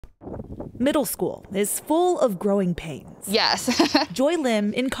Middle school is full of growing pains. Yes. Joy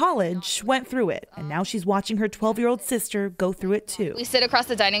Lim, in college, went through it, and now she's watching her 12-year-old sister go through it too. We sit across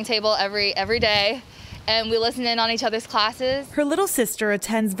the dining table every day, and we listen in on each other's classes. Her little sister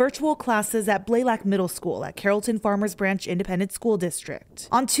attends virtual classes at Blalack Middle School at Carrollton-Farmers Branch Independent School District.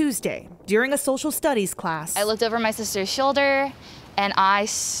 On Tuesday, during a social studies class, I looked over my sister's shoulder, and I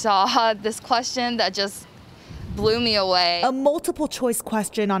saw this question that just blew me away. A multiple choice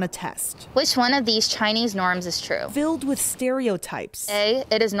question on a test. Which one of these Chinese norms is true? Filled with stereotypes. A,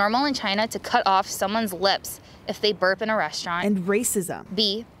 it is normal in China to cut off someone's lips if they burp in a restaurant. And racism.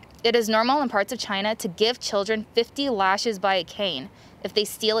 B, it is normal in parts of China to give children 50 lashes by a cane if they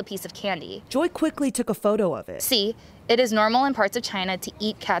steal a piece of candy. Joy quickly took a photo of it. C, it is normal in parts of China to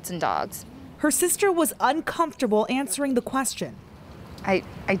eat cats and dogs. Her sister was uncomfortable answering the question. I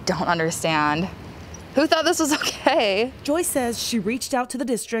don't understand. Who thought this was okay? Joy says she reached out to the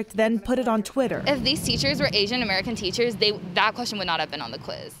district, then put it on Twitter. If these teachers were Asian American teachers, that question would not have been on the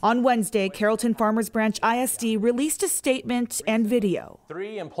quiz. On Wednesday, Carrollton-Farmers Branch ISD released a statement and video.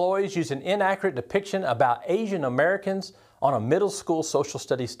 3 employees used an inaccurate depiction about Asian Americans on a middle school social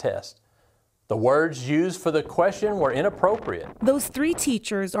studies test. The words used for the question were inappropriate. Those 3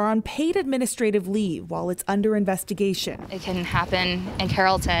 teachers are on paid administrative leave while it's under investigation. It can happen in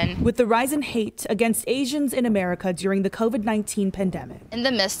Carrollton. With the rise in hate against Asians in America during the COVID-19 pandemic. In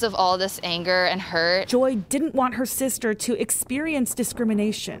the midst of all this anger and hurt, Joy didn't want her sister to experience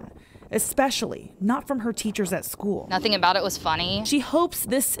discrimination, especially not from her teachers at school. Nothing about it was funny. She hopes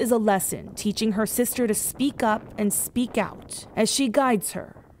this is a lesson teaching her sister to speak up and speak out as she guides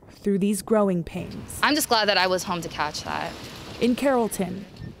her through these growing pains. I'm just glad that I was home to catch that. In Carrollton,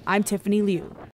 I'm Tiffany Liu.